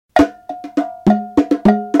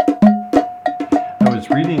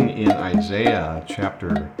reading in Isaiah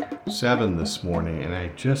chapter 7 this morning, and I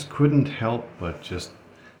just couldn't help but just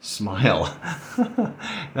smile.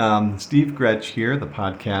 Steve Gretsch here. The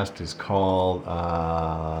podcast is called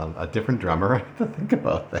A Different Drummer. I have to think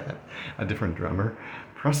about that. A Different Drummer.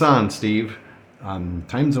 Press on, Steve.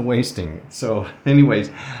 Time's a wasting. So anyways,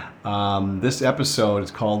 this episode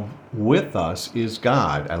is called With Us is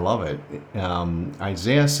God. I love it.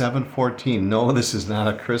 Isaiah 7:14. No, this is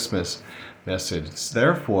not a Christmas message. It's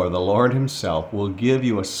therefore the Lord himself will give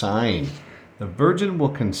you a sign. The virgin will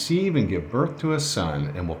conceive and give birth to a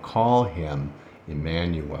son and will call him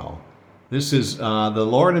Immanuel. This is the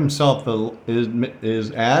Lord himself,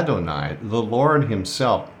 is Adonai, the Lord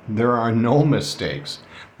himself. There are no mistakes.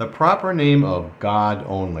 The proper name of God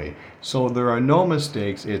only. So there are no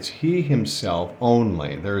mistakes. It's he himself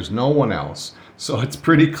only. There is no one else. So it's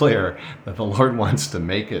pretty clear that the Lord wants to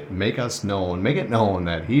make it known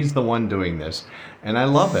that he's the one doing this. And I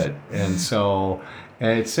love it. And so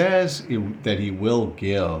it says that he will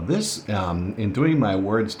give. This, in doing my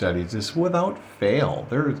word studies, is without fail.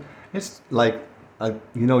 It's like,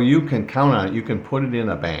 you can count on it. You can put it in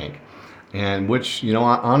a bank. And which,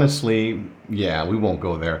 honestly, yeah, we won't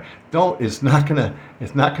go there. It's not gonna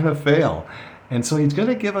fail. And so he's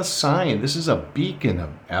gonna give a sign. This is a beacon of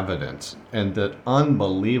evidence, and that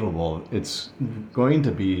unbelievable. It's going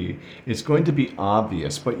to be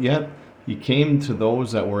obvious, but yet he came to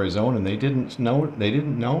those that were his own, and they didn't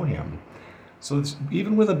know him. So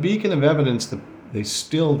even with a beacon of evidence, they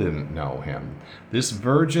still didn't know him. This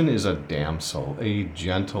virgin is a damsel, a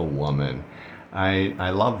gentle woman.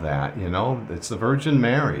 I love that, it's the Virgin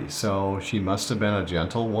Mary, so she must have been a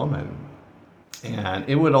gentle woman. And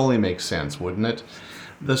it would only make sense, wouldn't it?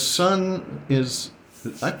 The son is,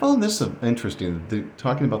 I found this interesting,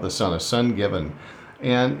 talking about the son, a son given.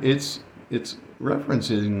 And it's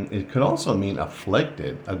referencing, it could also mean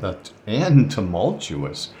afflicted and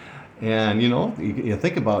tumultuous. And, you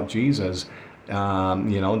think about Jesus,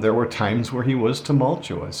 there were times where he was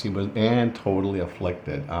tumultuous. He was and totally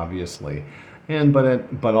afflicted, obviously.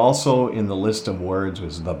 But also in the list of words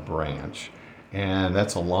was the branch. And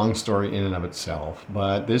that's a long story in and of itself.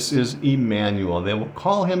 But this is Immanuel. They will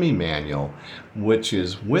call him Immanuel, which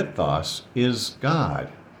is with us is God.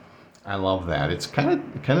 I love that. It's kind of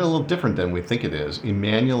a little different than we think it is.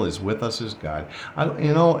 Immanuel is with us is God.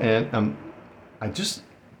 The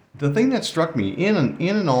thing that struck me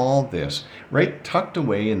in all this, right tucked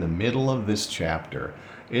away in the middle of this chapter,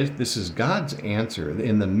 this is God's answer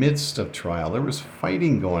in the midst of trial. There was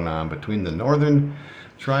fighting going on between the northern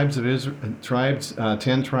tribes of Israel,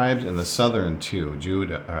 10 tribes, and the southern two,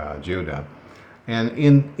 Judah. And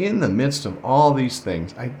in the midst of all these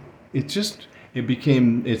things, it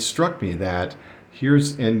struck me that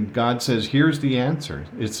God says, here's the answer.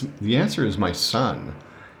 The answer is my son.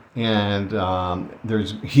 And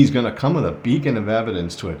he's going to come with a beacon of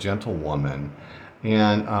evidence to a gentle woman.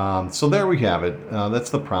 And so there we have it.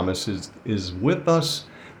 That's the promise is with us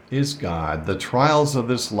is God. The trials of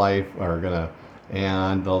this life are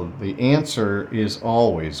and the answer is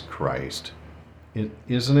always Christ.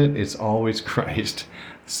 Isn't it? It's always Christ.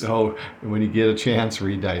 So when you get a chance,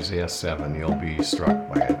 read Isaiah 7. You'll be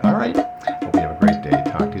struck by it. All right. Hope you have a great day.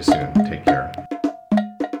 Talk to you soon.